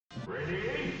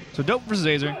So Dope versus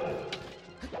Aesir.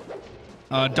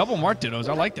 Double Marth Dittos.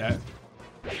 I like that.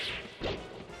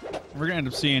 We're going to end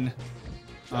up seeing...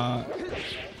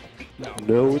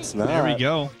 No, it's not. There we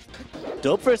go.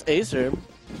 Dope versus Aesir.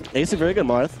 Aesir very good,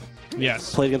 Marth.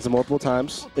 Yes. Played against him multiple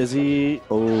times. Is he...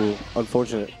 Oh,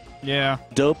 unfortunate. Yeah.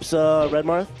 Dope's red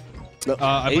Marth? No,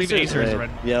 I believe Aesir is red.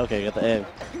 Yeah, okay, got the A.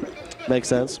 Makes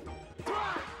sense.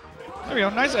 There we go.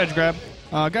 Nice edge grab.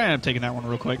 Guy ended up taking that one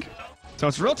real quick. So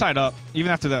it's real tied up,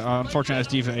 even after the unfortunate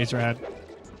SD that Aesir had.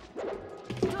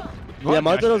 Yeah,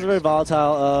 Marth Dittos are very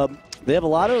volatile. They have a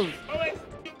lot of...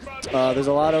 there's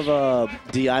a lot of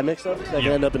DI mix-ups that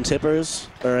can end up in tippers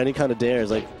or any kind of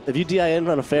dares. Like, if you DI in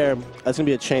on a fair, that's going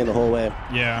to be a chain the whole way.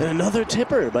 Yeah. And another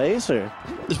tipper by Aesir.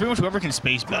 It's pretty much whoever can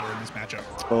space better in this matchup.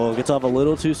 Oh, gets off a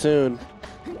little too soon.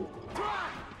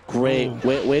 Great.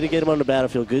 Way to get him on the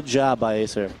battlefield. Good job by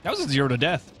Aesir. That was a 0 to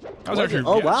death. That was actually...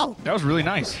 Oh, wow. That was really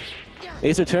nice.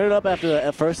 Aesir turned it up after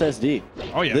the first SD.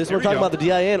 Oh, yeah. This we're talking about the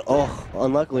DI in. Oh,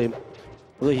 unluckily.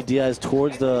 Look, he DIs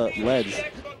towards the ledge.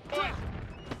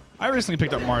 I recently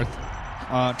picked up Marth.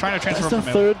 Trying to transfer That's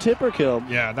the third tipper kill.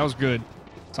 Yeah, that was good.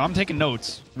 So I'm taking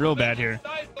notes real bad here.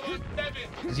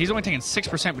 He's only taking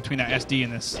 6% between that SD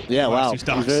and this. Yeah, wow. He's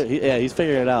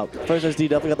figuring it out. First SD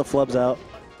definitely got the flubs out.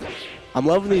 I'm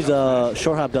loving these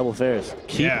short hop double fairs.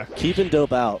 Keeping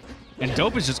Dope out. And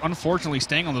Dope is just unfortunately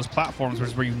staying on those platforms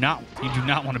where you do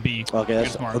not want to be. Okay,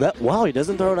 that's smart. Wow, he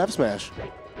doesn't throw an F smash.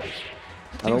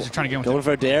 I think he's trying to get going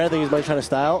for a dare. I think he's might trying to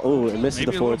style. Oh, and misses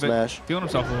the forward smash. Feeling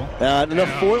himself a little. And the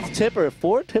fourth tipper.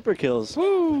 4 tipper kills.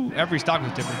 Woo! Every stock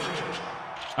was tipper.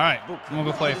 All right, I'm going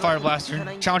to go play Fire Blaster.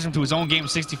 Challenge him to his own game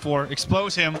 64.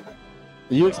 Expose him.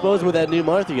 You expose him with that new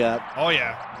Marth you got. Oh,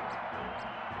 yeah.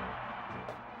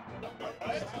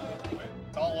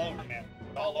 It's all over, man.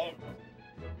 It's all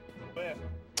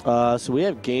over. So we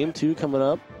have game 2 coming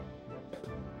up.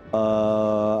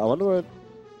 I wonder what...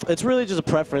 It's really just a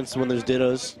preference when there's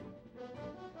dittos.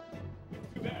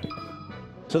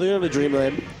 So they're going to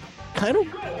Dreamland. Kind of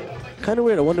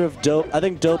weird. I wonder if Dope... I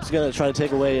think Dope's going to try to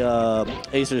take away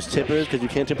Acer's tippers because you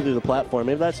can't tipper through the platform.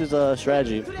 Maybe that's his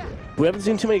strategy. We haven't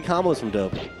seen too many combos from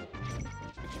Dope.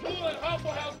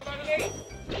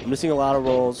 I'm missing a lot of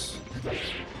rolls.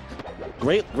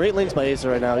 Great links by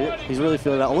Aesir right now. He's really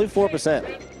feeling it out. Only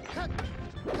 4%.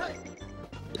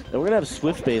 And we're going to have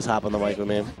Swift base hop on the mic with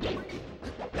me.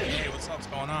 Hey, what's up? What's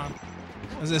going on?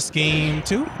 Is this game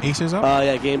 2? Aesir's up?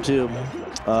 Yeah, game 2.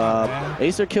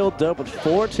 Aesir killed Dope with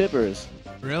 4 tippers.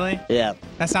 Really? Yeah.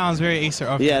 That sounds very Aesir.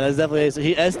 Okay. Yeah, that's definitely Aesir.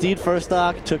 He SD'd first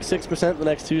stock, took 6% the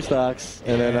next 2 stocks,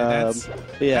 and then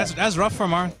that's rough for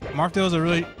Marth. Marth Dittos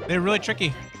are really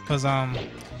tricky because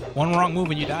one wrong move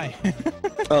and you die.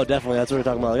 Oh, definitely. That's what we're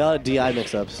talking about. A lot of DI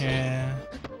mix-ups. Yeah.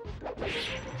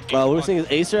 What we're seeing is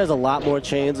Aesir has a lot more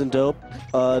chains than Dope.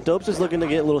 Dope's just looking to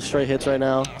get little straight hits right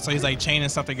now. So he's like chaining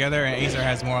stuff together, and Aesir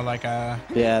has more like a...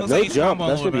 Yeah, no jump.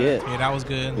 That should be it. Yeah, that was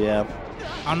good. Yeah.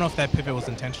 I don't know if that pivot was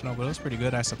intentional, but it was pretty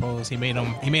good, I suppose. He made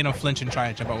him flinch and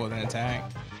try to jump out with an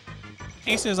attack.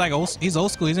 Aesir's like he's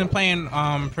old school. He's been playing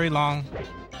pretty long.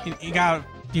 He got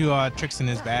a few tricks in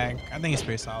his bag. I think he's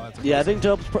pretty solid. Yeah, I think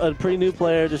Dope's a pretty new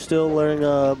player, just still learning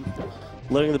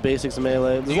the basics of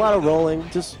Melee. There's a lot of rolling.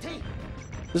 Just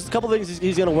there's a couple things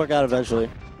he's going to work out eventually.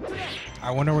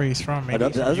 I wonder where he's from. Maybe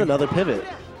that's another pivot.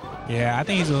 Yeah, I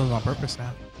think he's doing it on purpose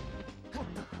now.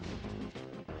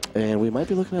 And we might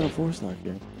be looking at a 4-stock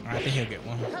here. I think he'll get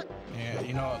one. Yeah,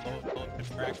 you know, a low tip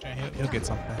fraction, he'll get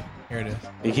something. Here it is.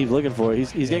 He keeps looking for it.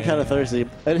 He's getting kind of thirsty.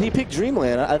 And he picked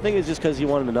Dreamland. I think it's just because he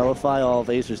wanted to nullify all of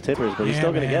Acer's tippers, but he's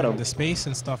still going to get them. The space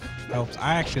and stuff helps.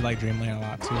 I actually like Dreamland a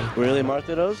lot, too. Really, Marth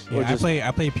Dittos? Yeah,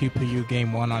 I played Pew Pew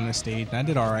game 1 on this stage, and I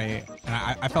did all right.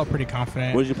 And I felt pretty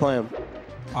confident. Where did you play him?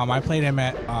 I played him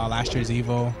at last year's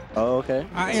Evo. Oh, okay.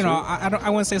 I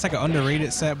wouldn't say it's like an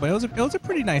underrated set, but it was a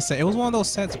pretty nice set. It was one of those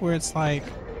sets where it's like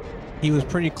he was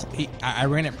pretty. I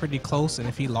ran it pretty close, and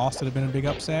if he lost, it'd have been a big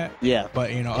upset. Yeah.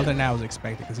 But other than that, I was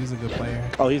expected because he's a good player.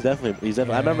 Oh, he's definitely. Yeah.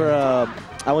 I remember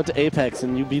I went to Apex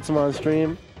and you beat someone on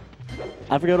stream.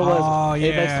 I forget what it was. Oh, yeah.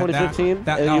 Apex 2015.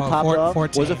 And you popped off.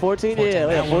 14. Was it 14?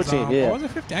 Yeah, 14. Yeah. Or was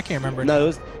it 15? I can't remember. No, it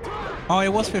was. Oh, it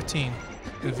was 15.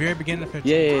 The very beginning of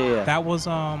 15. Yeah. That was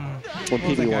what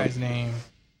was that guy's name?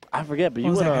 I forget, but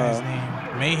you went. What was that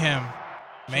guy's name?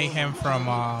 Mayhem from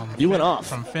you went off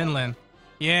from Finland.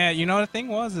 Yeah, the thing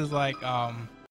was like